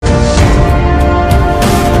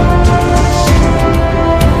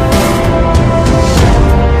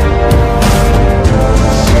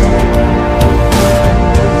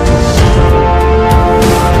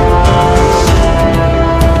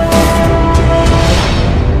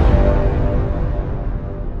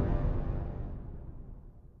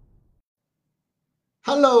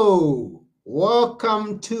Hello,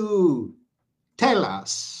 welcome to Tell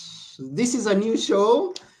Us. This is a new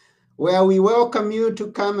show where we welcome you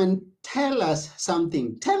to come and tell us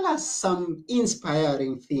something. Tell us some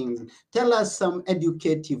inspiring things. Tell us some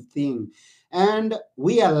educative thing. And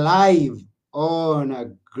we are live on a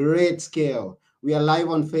great scale. We are live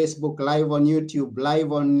on Facebook, live on YouTube,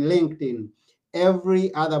 live on LinkedIn,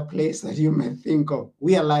 every other place that you may think of.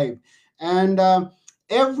 We are live. And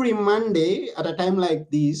every Monday at a time like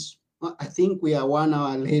this, I think we are 1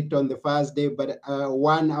 hour late on the first day, but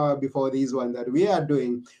 1 hour before this one that we are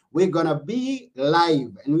doing, we're going to be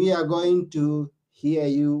live and we are going to hear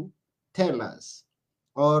you tell us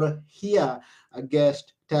or hear a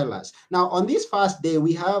guest tell us. Now, on this first day,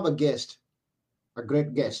 we have a guest, a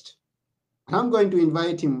great guest, and I'm going to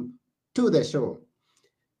invite him to the show.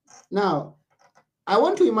 Now, I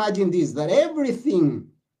want to imagine this that everything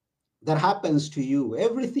that happens to you,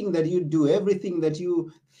 everything that you do, everything that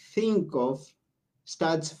you think of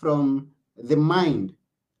starts from the mind.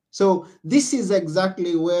 So, this is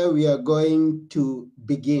exactly where we are going to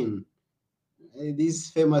begin. This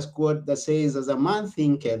famous quote that says, "As a man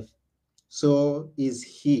thinketh, so is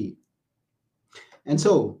he." And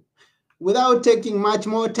so, without taking much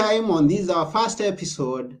more time on this, our first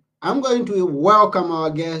episode, I'm going to welcome our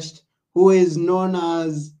guest who is known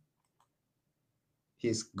as,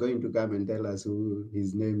 he's going to come and tell us who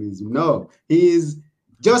his name is. No, he is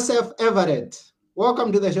Joseph Everett.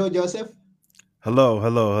 Welcome to the show, Joseph. Hello,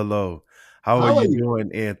 hello, hello. How are How are you you?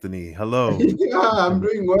 doing, Anthony? Hello. Yeah, I'm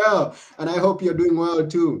doing well, and I hope you're doing well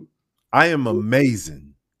too. I am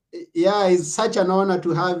amazing. Yeah, it's such an honor to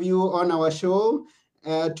have you on our show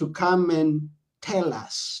to come and tell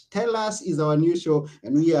us. Tell us is our new show,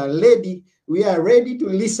 and we are ready. We are ready to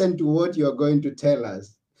listen to what you are going to tell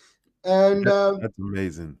us. And That's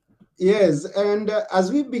amazing. yes, and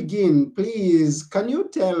as we begin, please, can you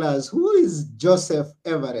tell us who is Joseph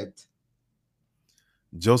Everett?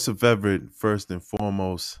 Joseph Everett, first and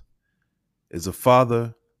foremost, is a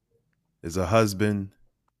father, is a husband,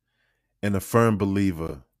 and a firm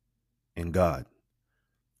believer in God,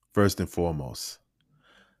 first and foremost.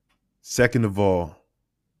 Second of all,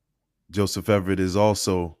 Joseph Everett is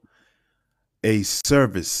also a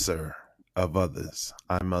servicer of others.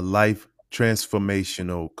 I'm a life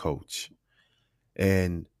transformational coach.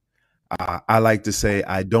 And I like to say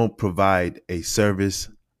I don't provide a service,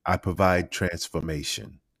 I provide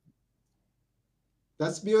transformation.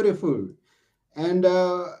 That's beautiful. And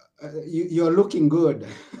you're looking good.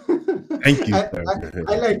 Thank you, I, I, sir.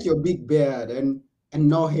 I like your big beard and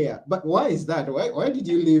no hair. But why is that? Why did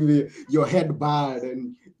you leave your head bald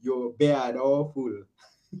and your beard all full?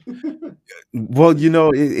 Well,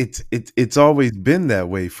 it's always been that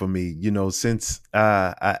way for me. Since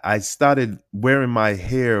I started wearing my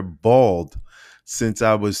hair bald since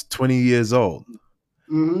I was 20 years old.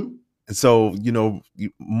 Hmm. And so,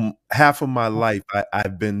 half of my life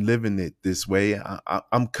I've been living it this way.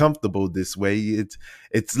 I'm comfortable this way.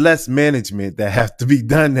 It's less management that has to be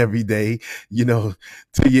done every day, to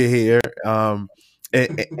your hair.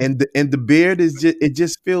 And the beard is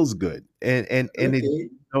just feels good, and Okay.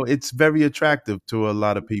 it's very attractive to a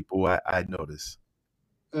lot of people. I notice.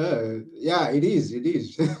 Yeah, it is. It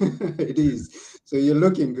is. It is. So you're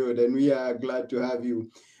looking good, and we are glad to have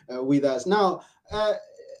you with us. Now,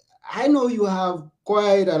 I know you have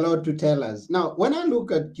quite a lot to tell us. Now, when I look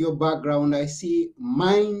at your background, I see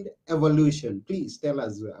mind evolution. Please tell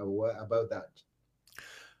us about that.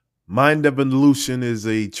 Mind Evolution is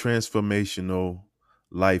a transformational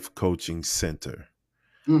life coaching center.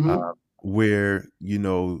 uh, Mm-hmm. where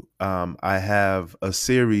I have a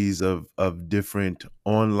series of different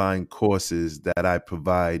online courses that I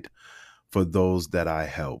provide for those that I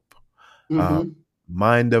help. Uh, Mm-hmm.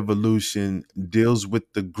 Mind Evolution deals with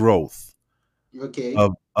the growth Okay.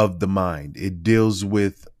 of the mind. It deals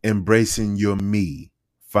with embracing your me,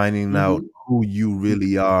 finding out Mm-hmm. who you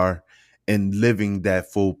really are, and living that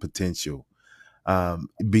full potential.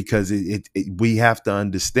 Because we have to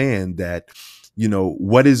understand that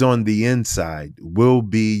what is on the inside will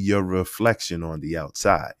be your reflection on the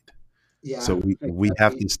outside. So Yeah, we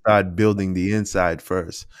have exactly. to start building the inside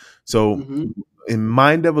first. So Mm-hmm. in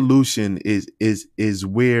Mind Evolution is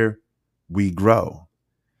where we grow.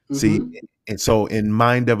 See, Mm-hmm. and so in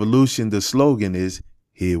Mind Evolution, the slogan is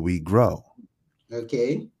 "Here we grow."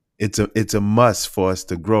 Okay. It's a must for us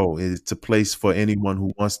to grow. It's a place for anyone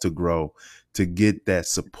who wants to grow to get that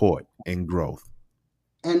support and growth.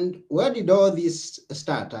 And where did all this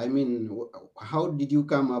start? I mean, how did you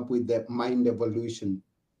come up with the mind evolution?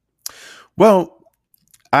 Well,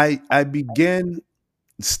 I began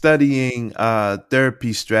studying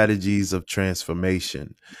therapy strategies of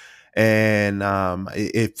transformation. And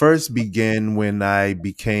it first began when I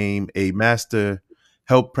became a master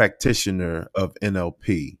health practitioner of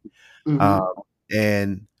NLP. Um, Mm-hmm.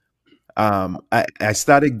 and I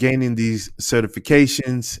started gaining these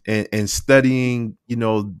certifications and studying,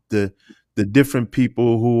 the different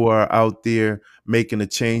people who are out there making a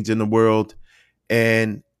change in the world.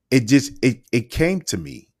 And it came to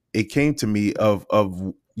me. It came to me of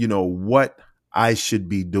what I should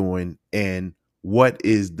be doing and what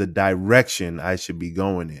is the direction I should be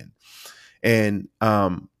going in. And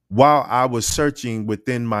while I was searching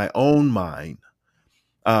within my own mind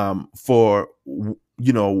for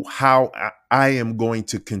how I am going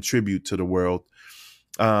to contribute to the world,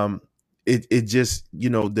 um, it just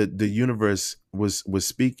the universe was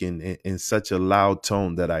speaking in such a loud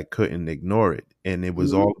tone that I couldn't ignore it, and it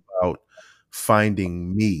was all about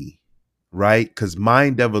finding me, right? Because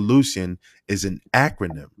mind evolution is an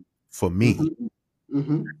acronym for me. Mm-hmm.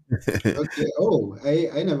 Mm-hmm. Okay. Oh,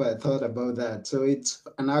 I never thought about that. So it's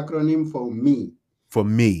an acronym for me. For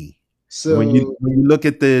me. When you So when you look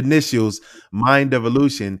at the initials, mind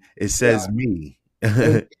evolution, it yeah. says me.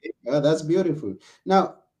 Okay. That's beautiful.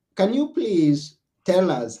 Now, can you please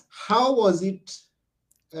tell us how was it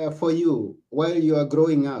for you while you are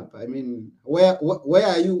growing up? I mean, where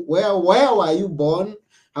are you? Where were you born?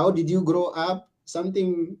 How did you grow up?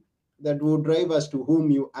 Something that will drive us to whom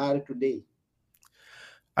you are today.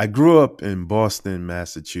 I grew up in Boston,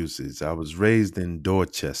 Massachusetts. I was raised in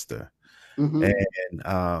Dorchester. Mm-hmm.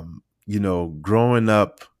 And growing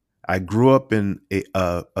up, I grew up in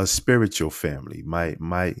a spiritual family. My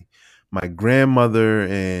grandmother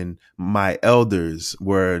and my elders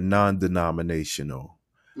were non-denominational.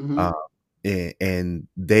 Mm-hmm. Um, and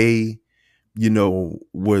they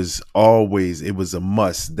was always, it was a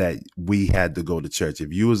must that we had to go to church.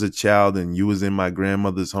 If you was a child and you was in my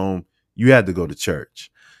grandmother's home, you had to go to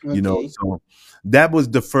church. Okay. So that was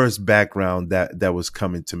the first background that was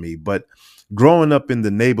coming to me. But growing up in the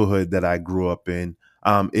neighborhood that I grew up in,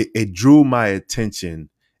 it drew my attention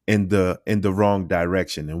in the wrong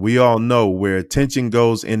direction. And we all know where attention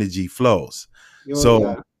goes, energy flows. Oh So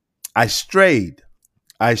yeah. I strayed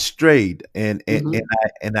I strayed Mm-hmm.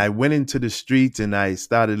 and I went into the streets and I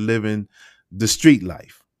started living the street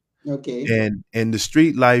life. Okay. And the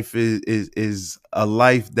street life is a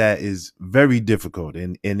life that is very difficult.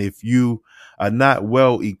 And if you are not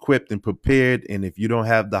well equipped and prepared, and if you don't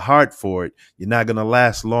have the heart for it, you're not gonna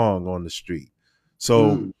last long on the street.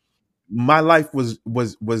 So Mm. my life was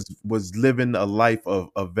living a life of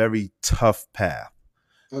a very tough path.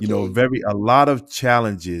 Okay. Very a lot of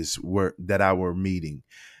challenges were that I were meeting.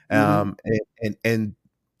 Mm-hmm. And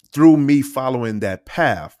through me following that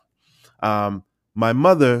path, my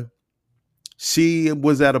mother, she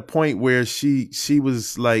was at a point where she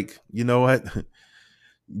was like, you know what,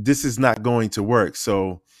 this is not going to work.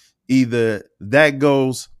 So either that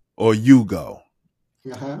goes or you go.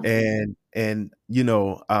 Uh-huh. And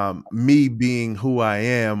me being who I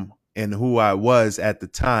am and who I was at the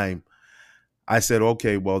time, I said,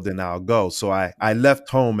 okay, well then I'll go. So I left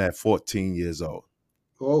home at 14 years old.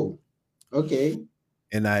 Oh. Okay.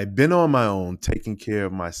 And I've been on my own, taking care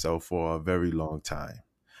of myself for a very long time.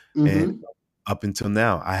 And Mm-hmm. up until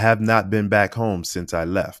now, I have not been back home since I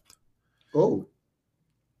left. Oh.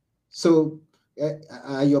 So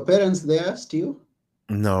are your parents there still?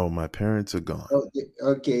 No, my parents are gone. Oh,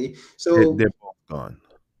 okay. They're, So they're both gone.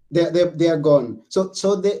 they are gone.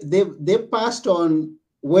 So they passed on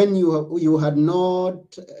when you had not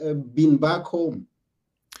been back home.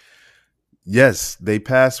 Yes, they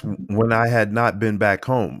passed when I had not been back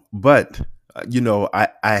home. But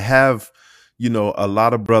I have a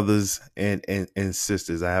lot of brothers and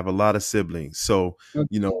sisters. I have a lot of siblings. So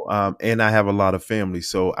Okay. and I have a lot of family.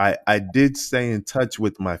 So I did stay in touch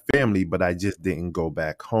with my family, but I just didn't go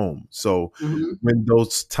back home. So Mm-hmm. when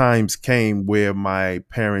those times came where my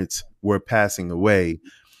parents were passing away,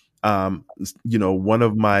 one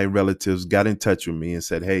of my relatives got in touch with me and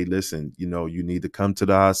said, hey, listen, you need to come to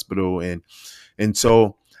the hospital. And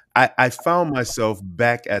so I found myself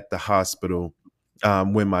back at the hospital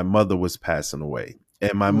when my mother was passing away.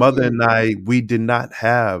 And my mother Okay. and I, we did not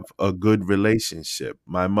have a good relationship.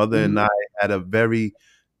 My mother and Mm-hmm. I had a very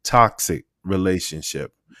toxic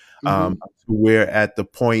relationship. Mm-hmm. We're at the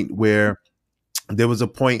point where there was a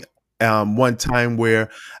point one time where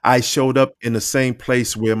I showed up in the same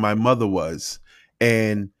place where my mother was,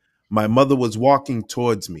 and my mother was walking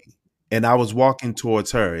towards me, and I was walking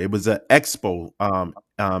towards her. It was an expo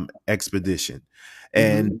expedition,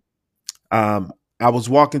 Mm-hmm. and I was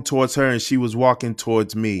walking towards her, and she was walking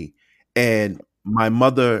towards me, and my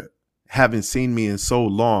mother haven't seen me in so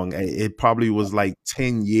long. It probably was like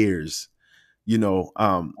 10 years,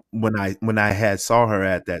 when I had saw her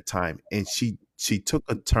at that time, and she took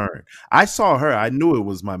a turn. I saw her, I knew it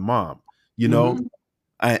was my mom, you know,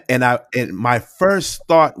 Mm-hmm. and my first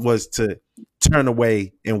thought was to turn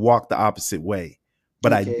away and walk the opposite way,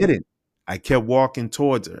 but I Okay. didn't. I kept walking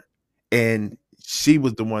towards her, and she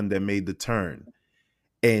was the one that made the turn,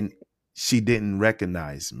 and she didn't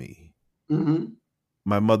recognize me. Mm-hmm.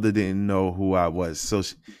 My mother didn't know who I was, so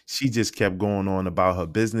she just kept going on about her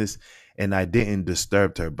business, and I didn't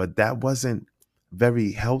disturb her. But that wasn't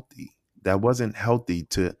very healthy. That wasn't healthy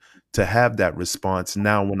to have that response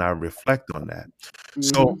now when I reflect on that.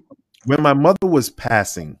 So Mm-hmm. when my mother was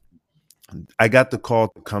passing, I got the call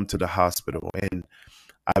to come to the hospital, and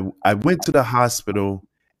I went to the hospital,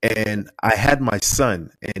 and I had my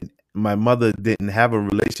son, and my mother didn't have a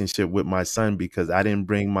relationship with my son because I didn't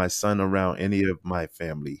bring my son around any of my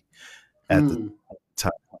family at the Hmm.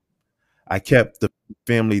 time. I kept the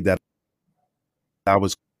family that I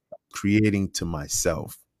was creating to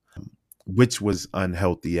myself, which was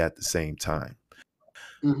unhealthy at the same time.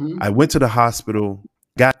 Mm-hmm. I went to the hospital,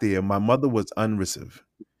 got there. My mother was unreceptive.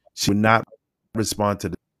 She would not respond to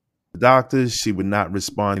the doctors. She would not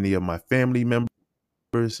respond to any of my family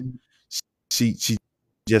members. She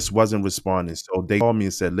just wasn't responding. So they called me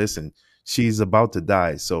and said, "Listen, she's about to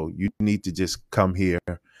die. So you need to just come here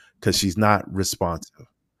because she's not responsive."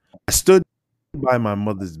 I stood by my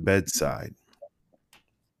mother's bedside,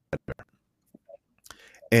 and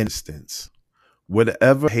instance,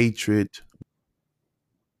 whatever hatred,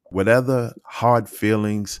 whatever hard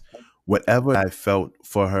feelings, whatever I felt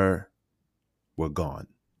for her were gone.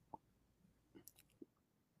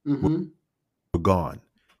 Mm-hmm. Were gone.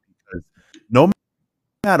 'Cause no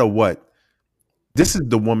matter what, this is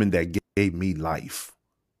the woman that gave me life.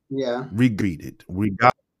 Yeah. Regretted,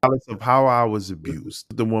 regardless of how I was abused.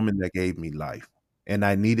 The woman that gave me life. And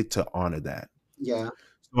I needed to honor that. Yeah.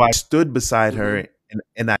 So I stood beside Mm-hmm. her,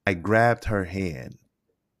 and I grabbed her hand,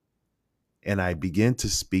 and I began to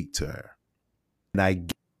speak to her. And I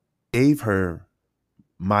gave her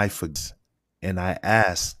my forgiveness, and I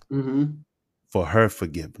asked Mm-hmm. for her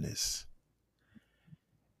forgiveness.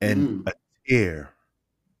 And Mm-hmm. a tear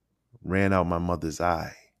ran out my mother's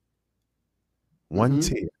eye, one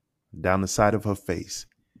Mm-hmm. tear down the side of her face,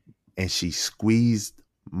 and she squeezed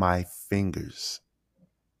my fingers.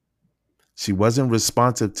 She wasn't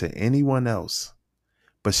responsive to anyone else,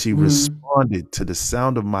 but she Mm-hmm. responded to the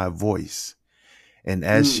sound of my voice. And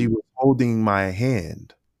as she Mm. was holding my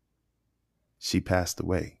hand, she passed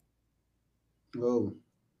away. Oh,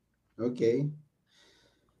 okay.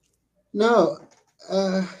 Now,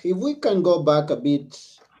 if we can go back a bit,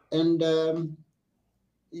 and if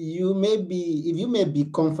you may be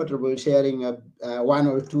comfortable sharing one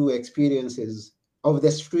or two experiences of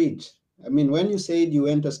the street. I mean, when you said you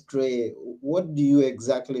went astray, what do you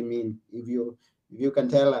exactly mean? If you can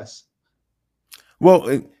tell us.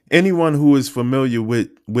 Well, anyone who is familiar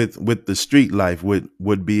with the street life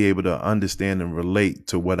would be able to understand and relate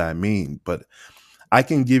to what I mean. But I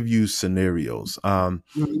can give you scenarios.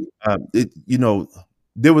 Mhm. It,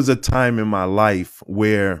 there was a time in my life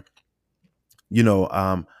where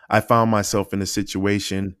I found myself in a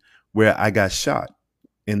situation where I got shot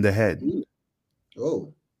in the head, Mm.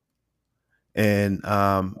 Oh. and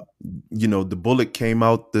the bullet came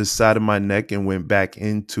out the side of my neck and went back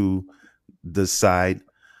into the side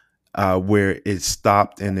where it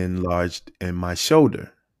stopped and enlarged in my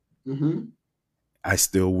shoulder. Mm-hmm. I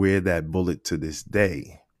still wear that bullet to this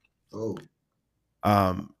day. Oh.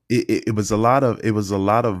 It was a lot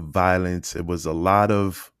of violence. It was a lot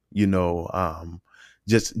of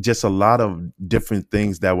just a lot of different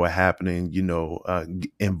things that were happening.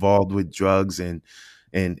 Involved with drugs, and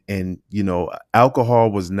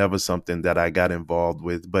alcohol was never something that I got involved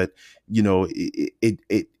with. But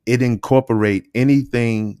it incorporate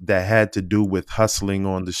anything that had to do with hustling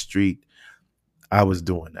on the street. I was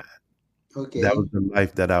doing that. That was Okay. the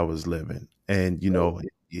life that I was living. And, Oh.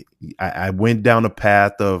 I went down a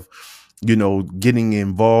path of, getting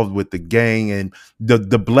involved with the gang. And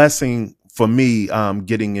the blessing for me,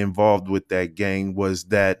 getting involved with that gang was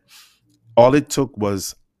that all it took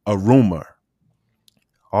was a rumor.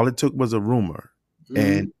 All it took was a rumor.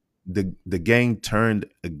 And Mm-hmm. the gang turned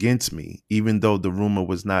against me, even though the rumor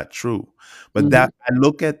was not true. But Mm-hmm. that I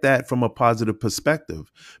look at that from a positive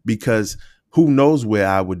perspective, because who knows where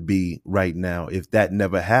I would be right now if that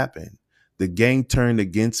never happened. The gang turned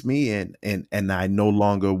against me, and I no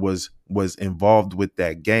longer was involved with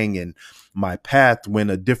that gang, and my path went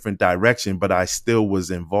a different direction, but I still was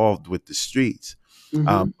involved with the streets.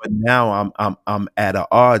 Mm-hmm. But now I'm at a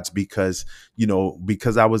odds because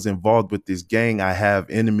because I was involved with this gang. I have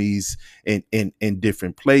enemies in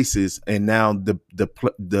different places, and now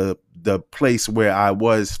the place where I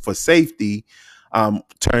was for safety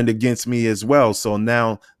turned against me as well. So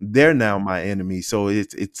now they're now my enemy. So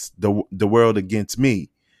it's the world against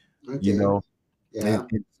me, you Okay. know. And, Yeah.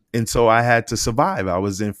 and and so I had to survive. I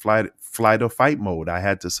was in flight or fight mode. I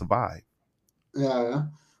had to survive. Yeah.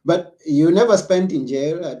 But you never spent in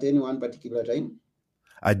jail at any one particular time?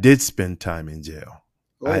 I did spend time in jail.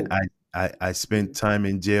 I Oh. I I spent time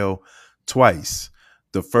in jail twice.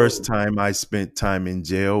 The first Oh. time I spent time in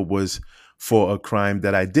jail was for a crime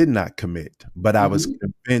that I did not commit, but I was Mm-hmm.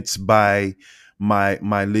 convinced by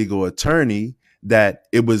my legal attorney that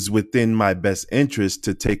it was within my best interest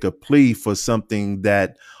to take a plea for something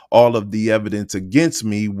that all of the evidence against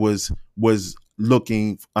me was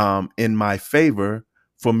looking in my favor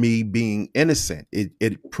for me being innocent.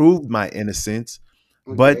 It proved my innocence,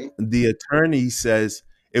 but Okay. the attorney says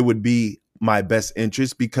it would be my best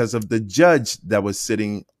interest because of the judge that was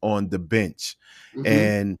sitting on the bench.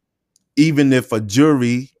 Mm-hmm. And even if a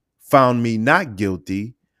jury found me not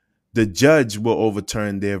guilty, the judge will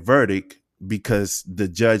overturn their verdict because the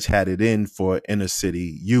judge had it in for inner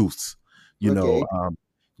city youth. You know, Okay. um,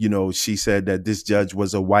 she said that this judge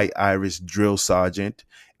was a white Irish drill sergeant,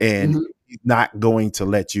 and Mm-hmm. he's not going to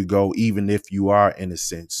let you go even if you are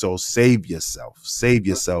innocent. So save yourself,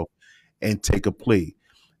 and take a plea.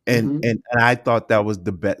 And Mm-hmm. and I thought that was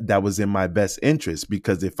that was in my best interest,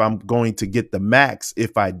 because if I'm going to get the max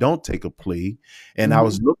if I don't take a plea, and I Mm-hmm.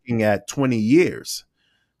 was looking at 20 years.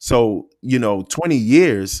 So, 20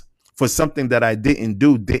 years for something that I didn't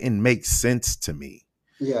do didn't make sense to me.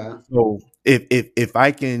 Yeah. So if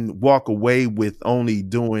I can walk away with only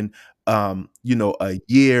doing a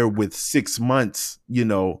year with 6 months,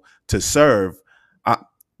 to serve, I,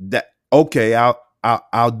 that okay,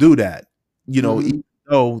 I'll do that. Even Mm-hmm.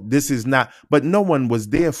 though this is not, but no one was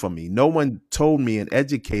there for me. No one told me and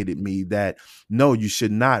educated me that no, you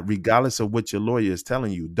should not, regardless of what your lawyer is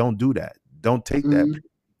telling you, don't do that. Don't take that Mm-hmm. plea,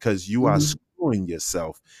 because you are Mm-hmm. screwing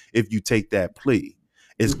yourself if you take that plea.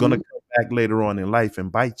 It's going to Mm-hmm. come back later on in life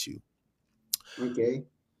and bite you Okay.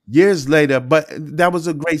 years later. But that was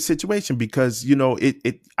a great situation because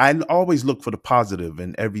it I always look for the positive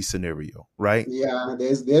in every scenario, right? Yeah.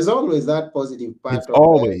 There's always that positive It's part of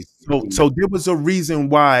always so everything. so there was a reason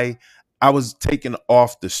why I was taken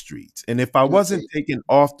off the streets. And if I wasn't Okay. taken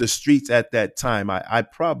off the streets at that time, I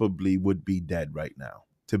probably would be dead right now,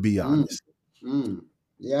 to be Mm. honest. Mm.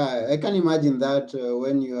 Yeah, I can imagine that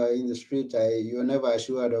when you are in the street, you're never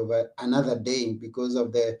assured of another day because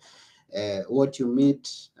of the what you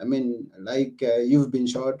meet. I mean, like you've been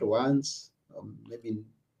shot once, maybe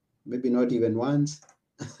not even once.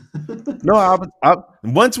 No,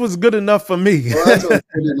 once was good enough for me. Once was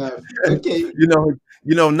good enough. Okay.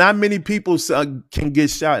 you know, not many people can get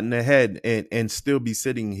shot in the head and still be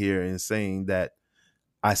sitting here and saying that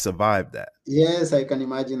I survived that. Yes, I can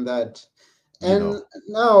imagine that. You And know,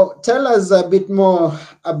 now tell us a bit more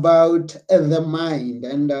about the mind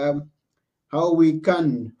and how we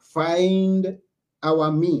can find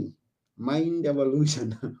our me, mind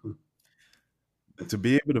evolution. to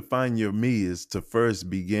be able to find your me is to first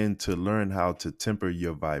begin to learn how to temper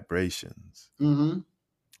your vibrations, Mm-hmm.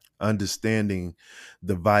 understanding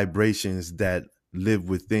the vibrations that live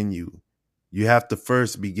within you. You have to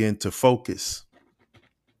first begin to focus,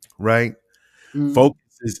 right? Mm-hmm. Focus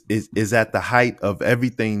is at the height of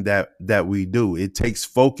everything that we do. It takes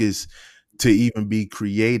focus to even be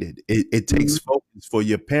created. It takes Mm-hmm. focus for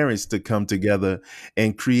your parents to come together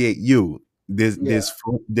and create you. Yeah.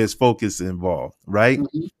 There's focus involved, right?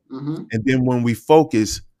 Mm-hmm. Mm-hmm. And then when we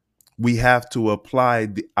focus, we have to apply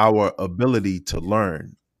our ability to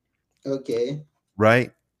learn, Okay.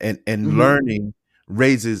 right? And Mm-hmm. learning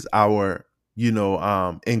raises our,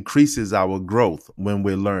 increases our growth when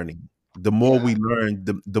we're learning. The more Yeah. we learn,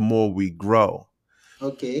 the more we grow.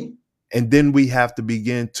 Okay. And then we have to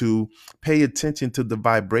begin to pay attention to the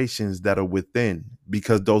vibrations that are within,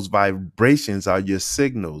 because those vibrations are your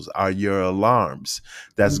signals, are your alarms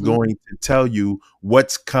that's Mm-hmm. going to tell you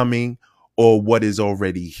what's coming or what is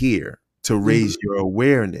already here to Mm-hmm. raise your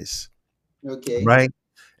awareness, Okay. right?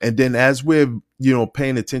 And then as we're,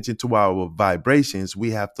 paying attention to our vibrations, we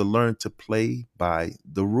have to learn to play by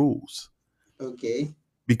the rules, Okay.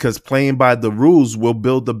 because playing by the rules will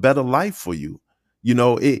build a better life for you.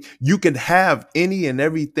 You can have any and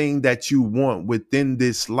everything that you want within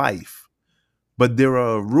this life, but there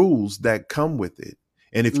are rules that come with it.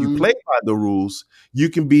 And if you Mm-hmm. play by the rules, you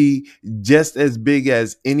can be just as big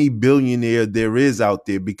as any billionaire there is out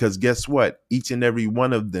there, because guess what? Each and every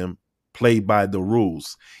one of them play by the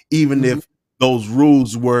rules, even Mm-hmm. if those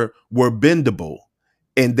rules were bendable,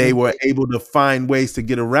 and they were Okay. able to find ways to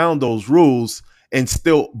get around those rules, and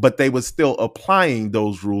still, but they were still applying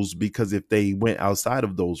those rules, because if they went outside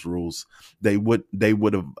of those rules, they would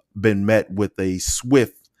have been met with a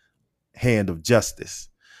swift hand of justice,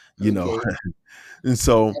 you know. Okay. And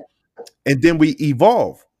so, and then we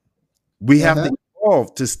evolve. We have Uh-huh. to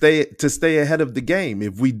evolve to stay ahead of the game.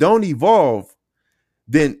 If we don't evolve,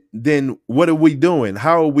 then what are we doing?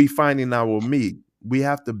 How are we finding our me? We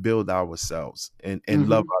have to build ourselves and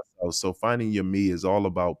love Mm-hmm. ourselves. So finding your me is all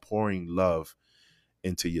about pouring love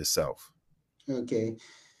into yourself. Okay.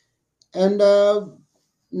 And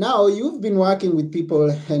now you've been working with people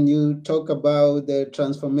and you talk about the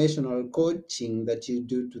transformational coaching that you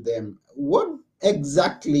do to them. What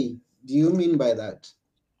exactly do you mean by that?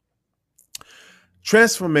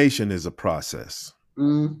 Transformation is a process.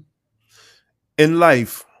 Mm, In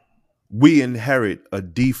life, we inherit a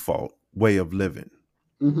default way of living.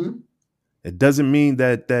 mm-hmm. It doesn't mean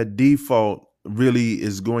that that default really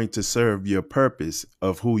is going to serve your purpose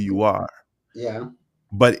of who you are, Yeah.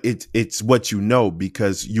 but it's what you know,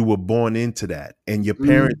 because you were born into that, and your Mm,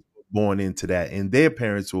 parents were born into that, and their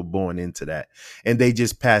parents were born into that, and they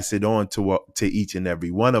just pass it on to each and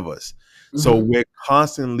every one of us. So mm-hmm. we're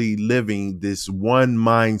constantly living this one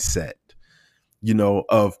mindset,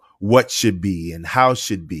 of what should be and how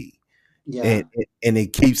should be. Yeah. And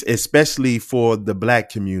it keeps, especially for the Black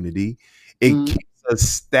community, it Mm, keeps us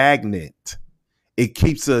stagnant. It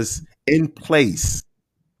keeps us in place,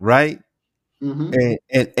 right? mm-hmm.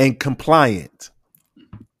 And compliant,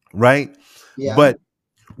 right? Yeah. But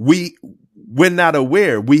we we're not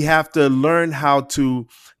aware. We have to learn how to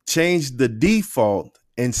change the default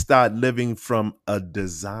and start living from a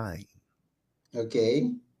design.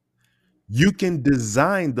 Okay. You can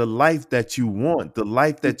design the life that you want, the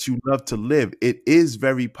life that you love to live. It is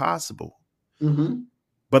very possible. Mm-hmm.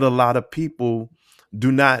 But a lot of people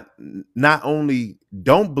do not only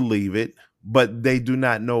don't believe it, but they do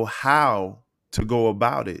not know how to go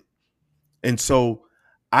about it. And so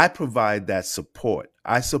I provide that support.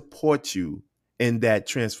 I support you in that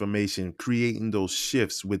transformation, creating those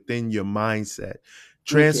shifts within your mindset. Okay.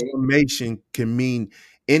 Transformation can mean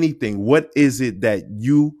anything. What is it that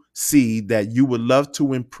you see that you would love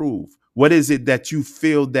to improve? What is it that you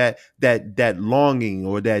feel that longing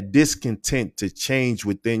or that discontent to change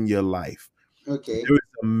within your life? Okay. There is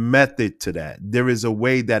a method to that. There is a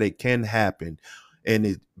way that it can happen. And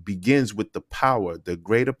it begins with the power, the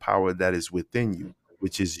greater power that is within you,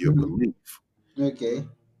 which is your Mm-hmm. belief. Okay.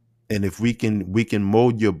 And if we can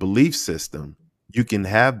mold your belief system, you can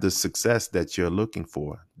have the success that you're looking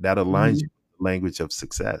for. That aligns Mm-hmm. you with the language of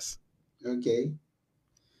success. Okay.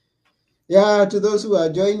 Yeah, to those who are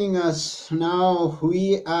joining us now,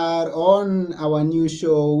 we are on our new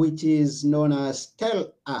show, which is known as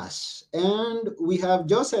Tell Us. And we have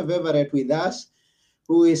Joseph Everett with us,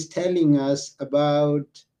 who is telling us about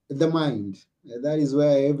the mind. That is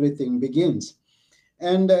where everything begins.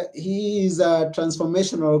 And he is a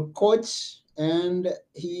transformational coach, and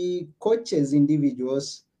he coaches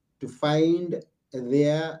individuals to find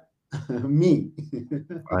their me.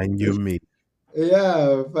 Find your me.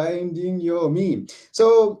 Yeah, finding your me.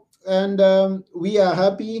 So, and we are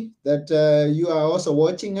happy that you are also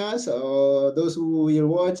watching us, or those who will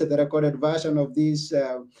watch the recorded version of this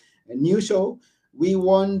new show. We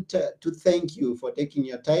want to thank you for taking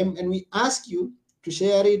your time, and we ask you to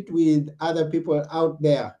share it with other people out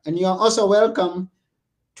there. And you are also welcome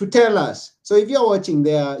to tell us. So if you're watching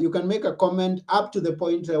there, you can make a comment up to the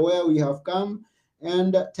point where we have come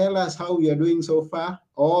and tell us how we are doing so far,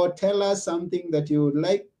 or tell us something that you would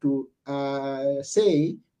like to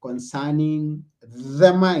say concerning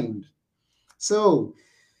the mind. So,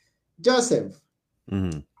 Joseph,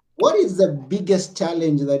 Mhm. what is the biggest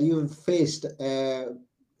challenge that you've faced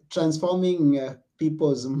transforming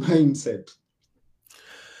people's mindset?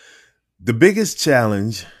 The biggest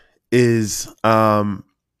challenge is,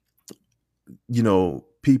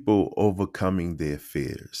 people overcoming their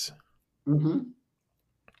fears. Mm-hmm.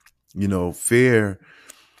 Fear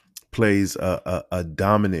plays a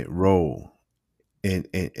dominant role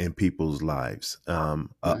in people's lives. A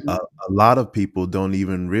lot of people don't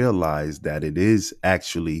even realize that it is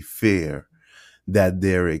actually fear that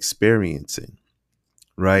they're experiencing,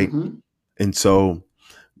 right? Mm-hmm. And so,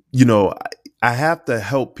 I have to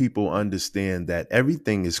help people understand that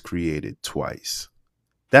everything is created twice.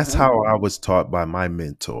 That's Uh-huh. how I was taught by my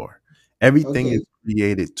mentor. Everything is Okay.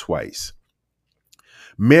 created twice.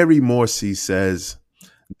 Mary Morrissey says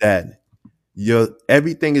that your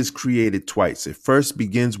everything is created twice. It first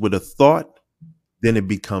begins with a thought, then it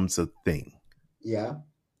becomes a thing. Yeah.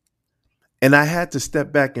 And I had to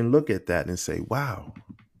step back and look at that and say, wow,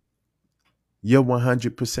 you're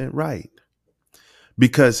 100% right.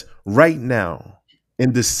 Because right now,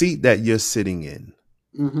 in the seat that you're sitting in,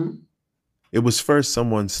 Mm-hmm. it was first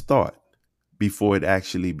someone's thought before it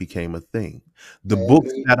actually became a thing. The I books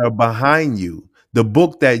agree. that are behind you, the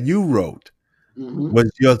book that you wrote, Mm-hmm.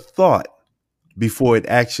 was your thought before it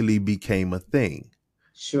actually became a thing.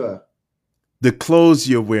 Sure. The clothes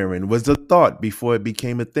you're wearing was a thought before it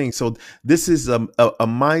became a thing. So this is a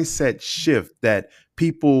mindset shift that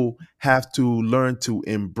people have to learn to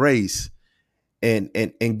embrace and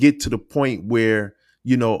get to the point where,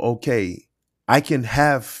 okay, I can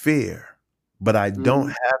have fear, but I don't Mm-hmm.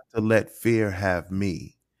 have to let fear have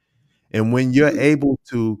me. And when you're able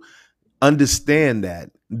to understand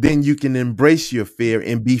that, then you can embrace your fear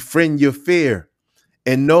and befriend your fear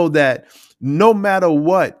and know that no matter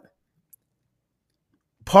what,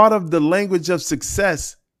 part of the language of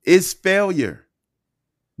success is failure.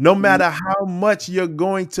 No matter how much you're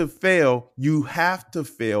going to fail, you have to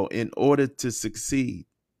fail in order to succeed.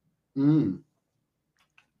 Mm-hmm.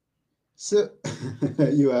 So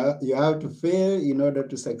you have to fail in order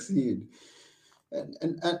to succeed.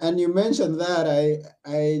 And you mentioned that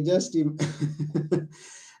I just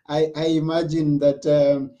I imagine that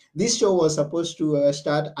this show was supposed to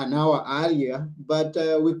start an hour earlier, but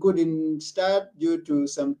we couldn't start due to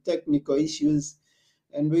some technical issues,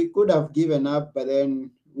 and we could have given up, but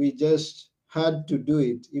then we just had to do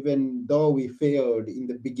it, even though we failed in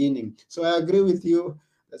the beginning. So I agree with you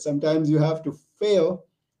that sometimes you have to fail,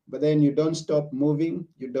 but then you don't stop moving,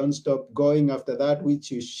 you don't stop going after that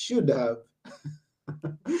which you should have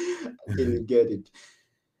until you get it.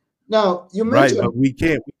 Now, you Right, mentioned, but we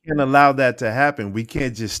can't allow that to happen. We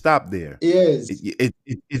can't just stop there. yes,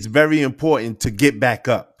 It's very important to get back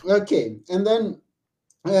up. okay. And then,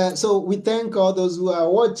 so we thank all those who are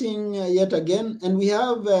watching yet again. And we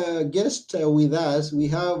have a guest with us. We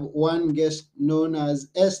have one guest known as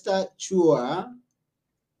Esther Chua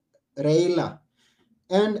Reila.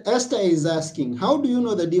 And Esther is asking, how do you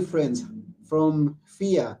know the difference from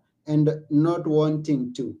fear and not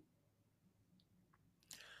wanting to?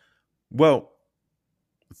 Well,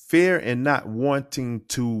 fear and not wanting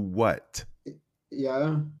to what?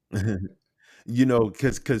 Yeah.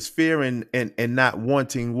 Because fear and not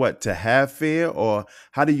wanting what, to have fear, or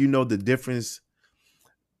how do you know the difference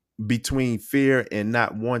between fear and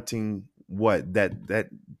not wanting what? That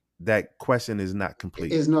question is not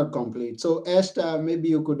complete. Is not complete. So, Esther, maybe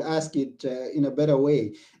you could ask it in a better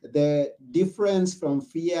way. The difference from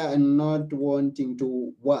fear and not wanting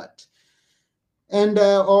to what? And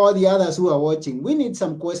all the others who are watching, we need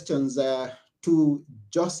some questions to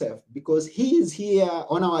Joseph because he is here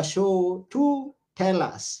on our show to tell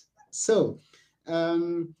us. So,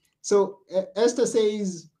 Esther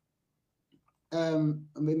says,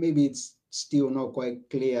 maybe it's still not quite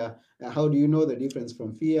clear. How do you know the difference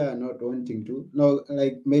from fear and not wanting to? No,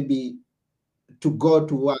 like maybe to go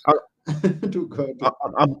to what? I, To go to.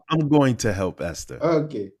 I'm going to help Esther.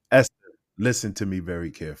 Okay. Esther, listen to me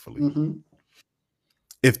very carefully. Mm-hmm.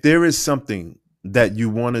 If there is something that you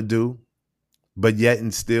want to do, but yet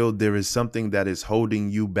and still there is something that is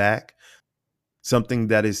holding you back, something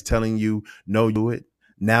that is telling you, no, do it.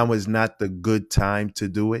 Now is not the good time to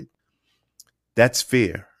do it. That's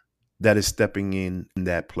fear that is stepping in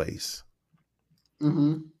that place.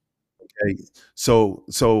 Mm-hmm. Okay. So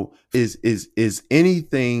is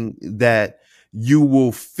anything that you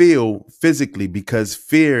will feel physically, because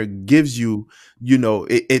fear gives you,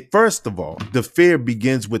 it first of all, the fear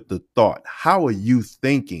begins with the thought. How are you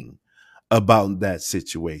thinking about that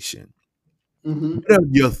situation? Mm-hmm. What are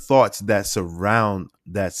your thoughts that surround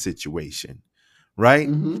that situation? Right?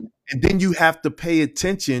 Mm-hmm. And then you have to pay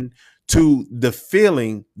attention to the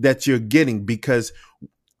feeling that you're getting, because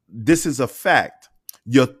this is a fact.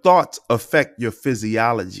 Your thoughts affect your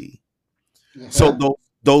physiology. So Uh-huh.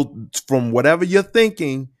 those from whatever you're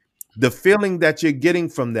thinking, the feeling that you're getting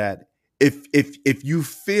from that, if you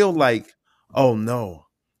feel like, oh no,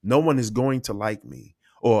 no one is going to like me,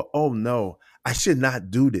 or oh no, I should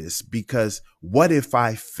not do this because what if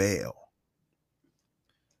I fail?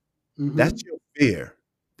 That's Mm-hmm. your fear.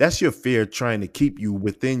 That's your fear trying to keep you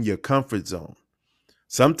within your comfort zone.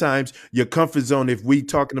 Sometimes your comfort zone, if we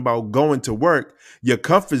talking about going to work, your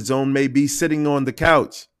comfort zone may be sitting on the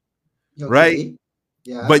couch, right? Okay.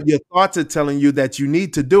 Yeah. But your thoughts are telling you that you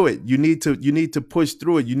need to do it. You need to push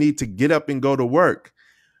through it. You need to get up and go to work.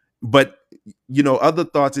 But other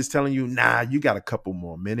thoughts is telling you, nah, you got a couple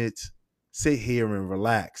more minutes. Sit here and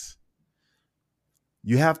relax.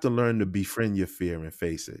 You have to learn to befriend your fear and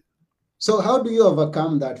face it. So, how do you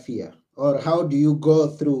overcome that fear? Or how do you go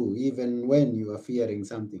through even when you are fearing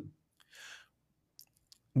something?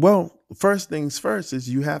 Well, first things first is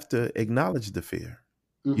you have to acknowledge the fear.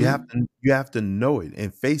 Mm-hmm. You have to know it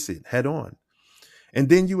and face it head on. And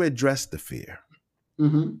then you address the fear,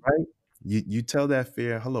 Mm-hmm. right? You tell that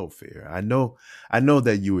fear, hello fear. I know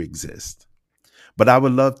that you exist. But I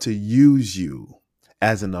would love to use you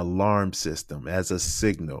as an alarm system, as a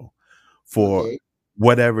signal for Okay.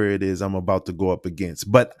 whatever it is I'm about to go up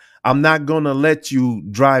against. But I'm not going to let you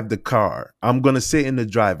drive the car. I'm going to sit in the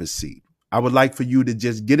driver's seat. I would like for you to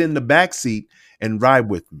just get in the back seat and ride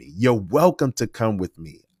with me. You're welcome to come with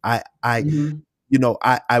me. Mm-hmm.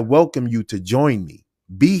 I welcome you to join me.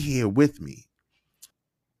 Be here with me.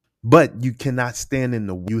 But you cannot stand in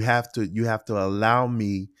the you have to allow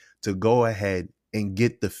me to go ahead and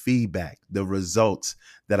get the feedback, the results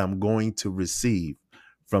that I'm going to receive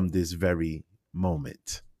from this very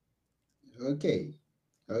moment. Okay.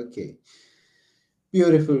 Okay.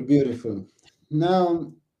 Beautiful, beautiful.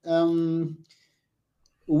 Now, um,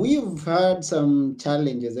 we've had some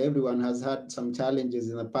challenges. Everyone has had some challenges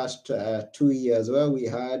in the past 2 years where we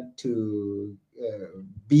had to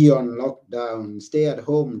be on lockdown, stay at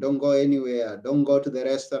home, don't go anywhere, don't go to the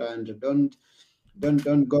restaurant,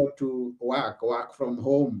 don't go to work from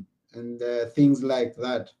home, and things like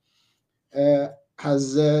that. Uh,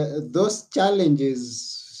 has those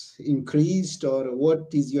challenges increased, or what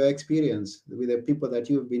is your experience with the people that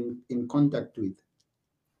you've been in contact with?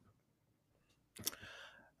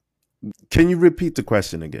 Can you repeat the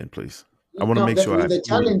question again, please? I want to Now, make sure I with the hear you.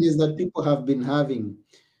 challenges that people have been having,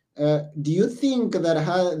 do you think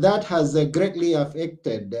that that has greatly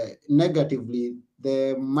affected negatively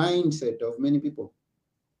the mindset of many people?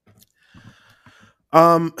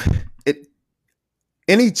 Um, it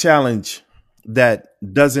any challenge that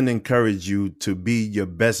doesn't encourage you to be your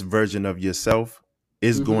best version of yourself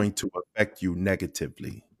is Mm-hmm, going to affect you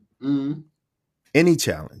negatively. mm-hmm, Any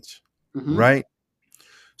challenge, mm-hmm, right?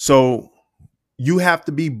 So you have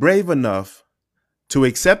to be brave enough to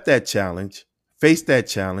accept that challenge, face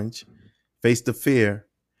the fear,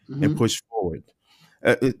 and mm-hmm. push forward.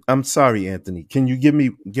 I'm sorry, Anthony. Can you give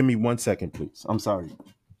me 1 second, please? I'm sorry.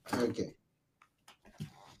 Okay.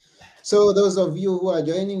 So, those of you who are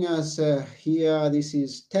joining us here, this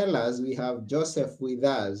is Tell Us. We have Joseph with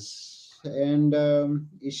us, and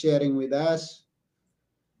he's sharing with us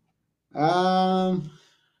um,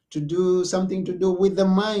 to do something to do with the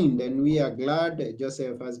mind. And we are glad that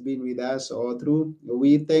Joseph has been with us all through.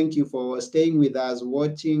 We thank you for staying with us,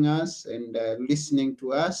 watching us, and listening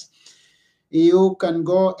to us. You can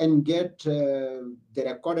go and get the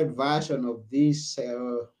recorded version of this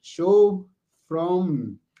show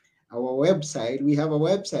from our website. We have a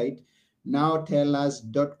website,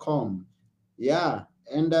 nowtellus.com. Yeah,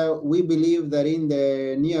 and we believe that in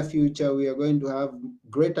the near future we are going to have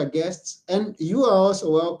greater guests, and you are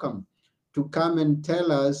also welcome to come and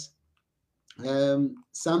tell us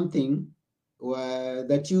something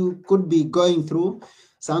that you could be going through,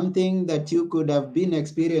 something that you could have been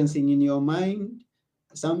experiencing in your mind,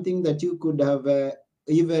 something that you could have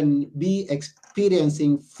even be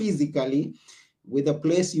experiencing physically with the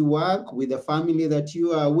place you work, with the family that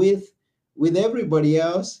you are with everybody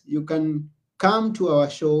else. You can come to our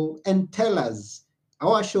show and tell us.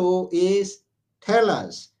 Our show is Tell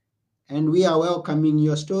Us, and we are welcoming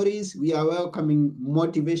your stories. We are welcoming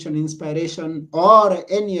motivation, inspiration, or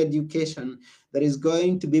any education that is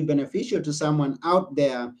going to be beneficial to someone out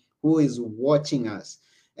there who is watching us.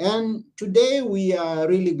 And today we are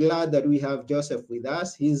really glad that we have Joseph with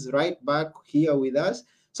us. He's right back here with us.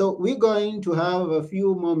 So we're going to have a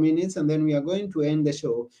few more minutes and then we are going to end the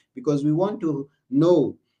show because we want to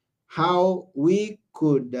know how we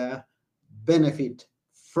could benefit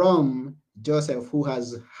from Joseph, who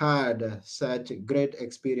has had such great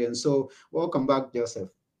experience. So, welcome back, Joseph.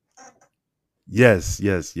 Yes,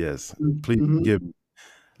 yes, yes. Please Mhm. forgive me.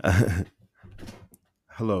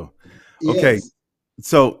 Hello. Okay. Yes.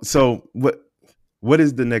 So what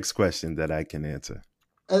is the next question that I can answer?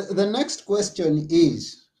 The next question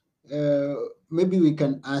is uh, maybe we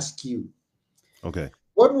can ask you, Okay.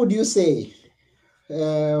 what would you say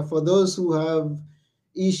for those who have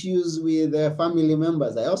issues with family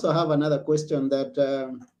members? I also have another question that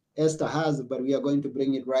Esther has, but we are going to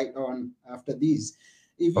bring it right on after this.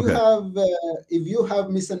 Okay. If you have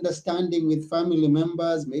misunderstanding with family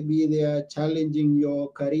members, maybe they are challenging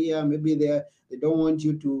your career, maybe they don't want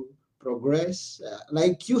you to progress,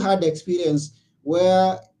 like you had experience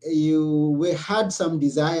where had some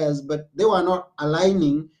desires, but they were not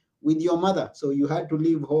aligning with your mother, so you had to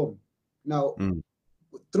leave home. Now, Mm.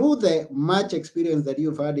 through the much experience that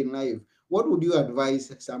you've had in life, what would you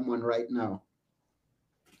advise someone right now?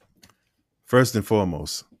 First and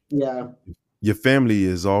foremost, Yeah. your family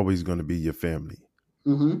is always going to be your family.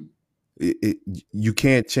 Mm-hmm. It, you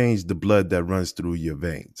can't change the blood that runs through your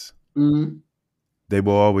veins. Mm-hmm. They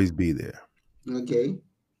will always be there. Okay.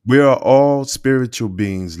 We are all spiritual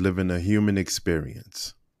beings living a human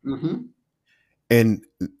experience, Mm-hmm. and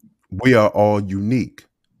we are all unique.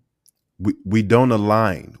 We don't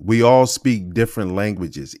align. We all speak different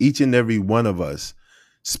languages. Each and every one of us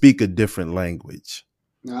speak a different language,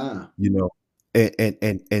 Ah. you know,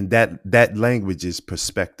 and that language is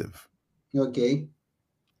perspective. Okay.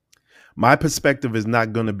 My perspective is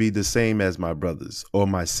not going to be the same as my brothers or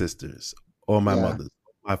my sisters or my Yeah. mothers,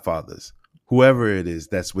 my fathers, whoever it is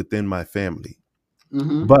that's within my family.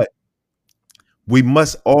 Mm-hmm. But we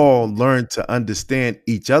must all learn to understand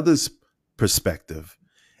each other's perspective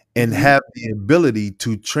and Mm-hmm. have the ability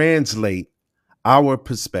to translate our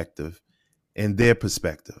perspective and their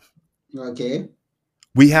perspective. Okay.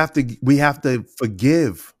 We have to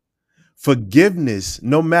forgive. Forgiveness,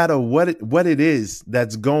 no matter what it is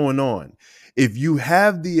that's going on. If you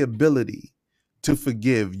have the ability to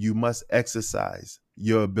forgive, you must exercise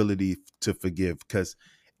your ability to forgive, because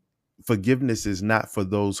forgiveness is not for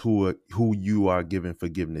those who you are giving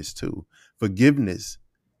forgiveness to. Forgiveness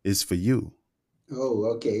is for you. Oh,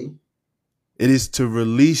 okay. It is to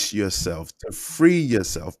release yourself, to free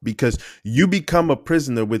yourself, because you become a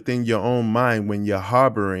prisoner within your own mind when you're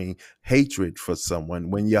harboring hatred for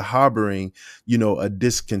someone, when you're harboring, a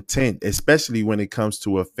discontent, especially when it comes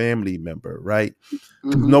to a family member, right?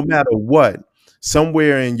 Because no Mm-hmm. matter what,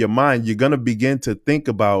 somewhere in your mind, you're going to begin to think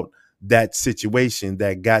about that situation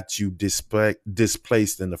that got you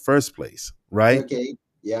displaced in the first place, right? Okay.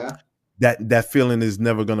 Yeah. That feeling is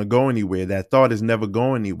never going to go anywhere. That thought is never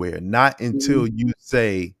going anywhere, not until Mm-hmm. you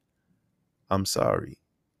say, I'm sorry,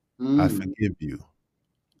 I Mm. forgive you.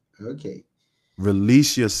 Okay.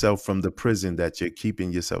 Release yourself from the prison that you're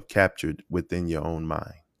keeping yourself captured within your own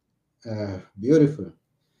mind. Beautiful.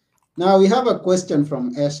 Now we have a question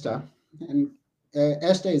from Esther, and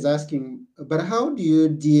Esther is asking, but how do you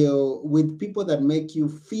deal with people that make you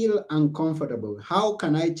feel uncomfortable? How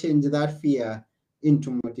can I change that fear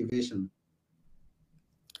into motivation?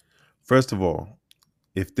 First of all,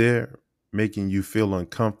 if they're making you feel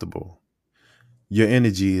uncomfortable, your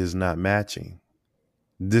energy is not matching.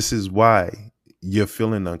 This is why you're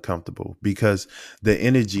feeling uncomfortable, because the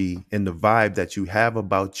energy and the vibe that you have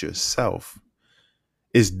about yourself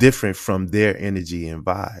is different from their energy and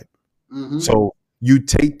vibe. Mm-hmm. So you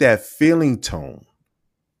take that feeling tone,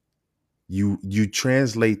 you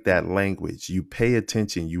translate that language, you pay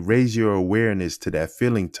attention, you raise your awareness to that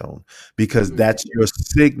feeling tone, because that's Okay. your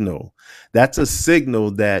signal. That's a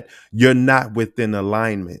signal that you're not within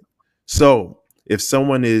alignment. So if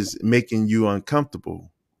someone is making you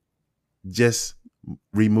uncomfortable, just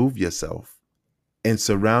remove yourself and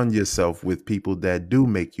surround yourself with people that do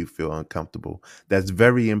make you feel uncomfortable. That's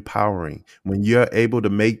very empowering. When you're able to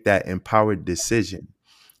make that empowered decision,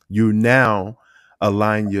 you now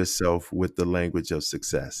align yourself with the language of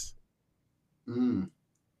success. Mm,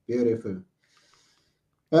 beautiful.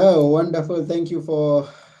 Oh, wonderful. Thank you for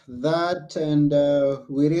that. And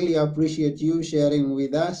we really appreciate you sharing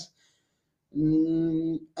with us.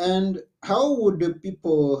 And how would the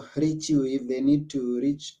people reach you if they need to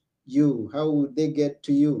reach you? How would they get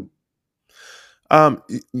to you?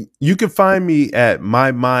 You can find me at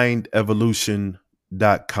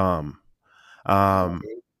mymindevolution.com. Um, Okay.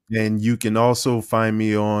 and you can also find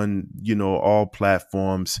me on, all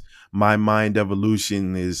platforms. My Mind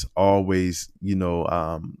Evolution is always,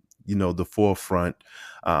 the forefront.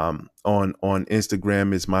 On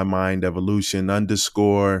Instagram is My Mind Evolution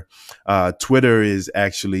 _ Twitter is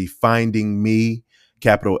actually Finding Me,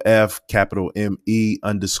 capital F, capital ME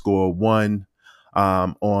 _1.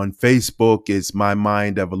 On Facebook, it's My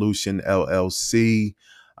Mind Evolution LLC.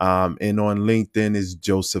 And on LinkedIn is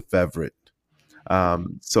Joseph Everett.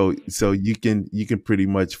 So you can pretty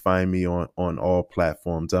much find me on all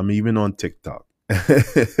platforms. I'm even on TikTok.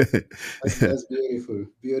 That's beautiful.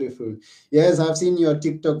 Beautiful. Yes, I've seen your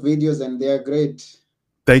TikTok videos and they are great.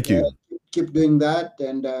 Thank Uh, you. keep doing that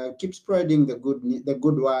and keep spreading the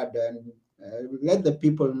good word and let the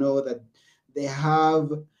people know that they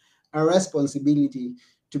have a responsibility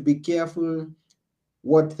to be careful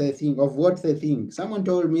what they think. Someone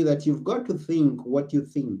told me that you've got to think what you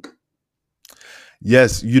think.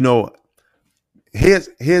 Yes,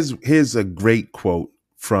 here's a great quote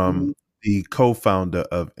from Mhm. the co-founder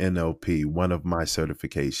of NLP, one of my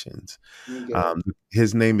certifications. Okay.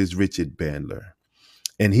 His name is Richard Bandler.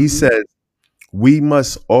 And he Mm-hmm. says, we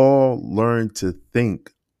must all learn to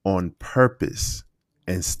think on purpose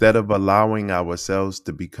instead of allowing ourselves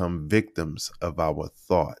to become victims of our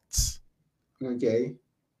thoughts. Okay.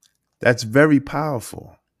 That's very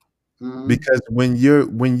powerful. Mm-hmm. Because when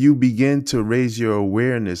you begin to raise your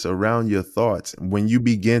awareness around your thoughts, when you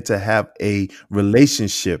begin to have a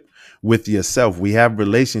relationship with yourself, we have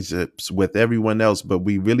relationships with everyone else, but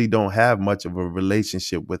we really don't have much of a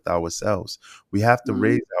relationship with ourselves. We have to Mm-hmm.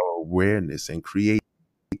 raise our awareness and create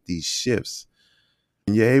these shifts.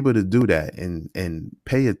 And you're able to do that and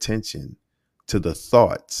pay attention to the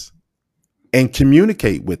thoughts and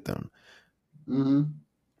communicate with them. Mm-hmm.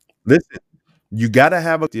 Listen, you got to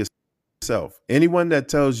have a yourself. Anyone that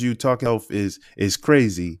tells you talking health is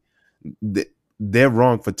crazy, they're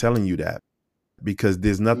wrong for telling you that, because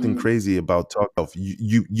there's nothing Mm-hmm. crazy about talking health.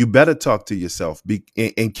 You better talk to yourself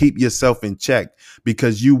and keep yourself in check,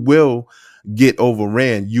 because you will get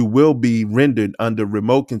overran. You will be rendered under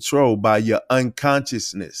remote control by your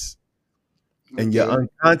unconsciousness. And your Okay.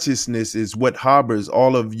 unconsciousness is what harbors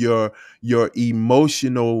all of your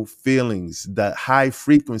emotional feelings, the high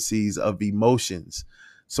frequencies of emotions.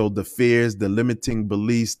 So the fears, the limiting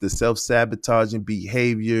beliefs, the self-sabotaging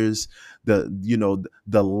behaviors, the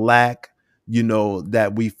lack,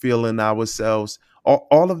 that we feel in ourselves,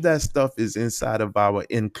 all of that stuff is inside of our,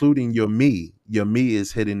 including your me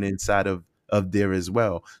is hidden inside of there as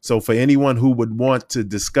well. So for anyone who would want to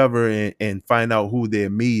discover and find out who their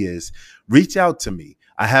me is, reach out to me.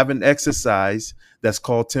 I have an exercise that's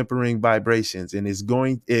called tempering vibrations, and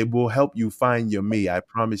it will help you find your me. I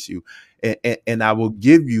promise you. And I will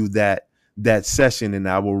give you that session, and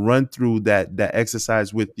I will run through that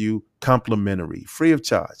exercise with you, complimentary, free of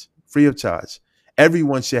charge, free of charge.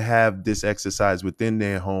 Everyone should have this exercise within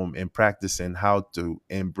their home and practicing how to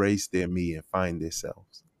embrace their me and find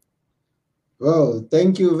themselves. Well,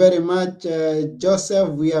 thank you very much, Joseph.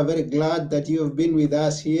 We are very glad that you have been with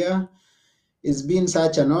us here. It's been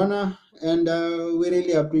such an honor, and we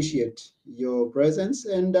really appreciate your presence.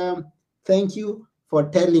 And thank you for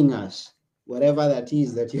telling us whatever that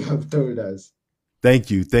is that you have told us.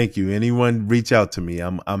 Thank you. Thank you. Anyone reach out to me.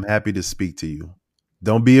 I'm happy to speak to you.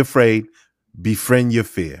 Don't be afraid. Befriend your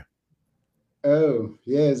fear. Oh,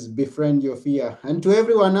 yes, befriend your fear. And to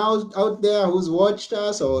everyone out there who's watched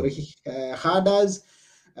us or heard us,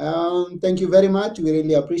 thank you very much. We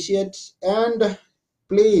really appreciate. And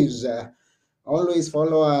please always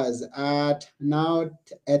follow us at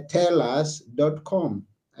nowtellus.com.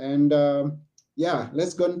 And yeah,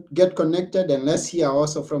 let's go get connected and let's hear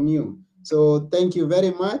also from you. So thank you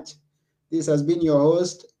very much. This has been your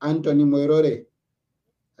host, Anthony Moirore,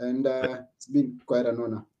 and it's been quite an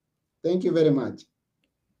honor. Thank you very much.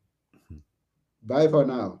 Bye for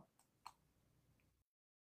now.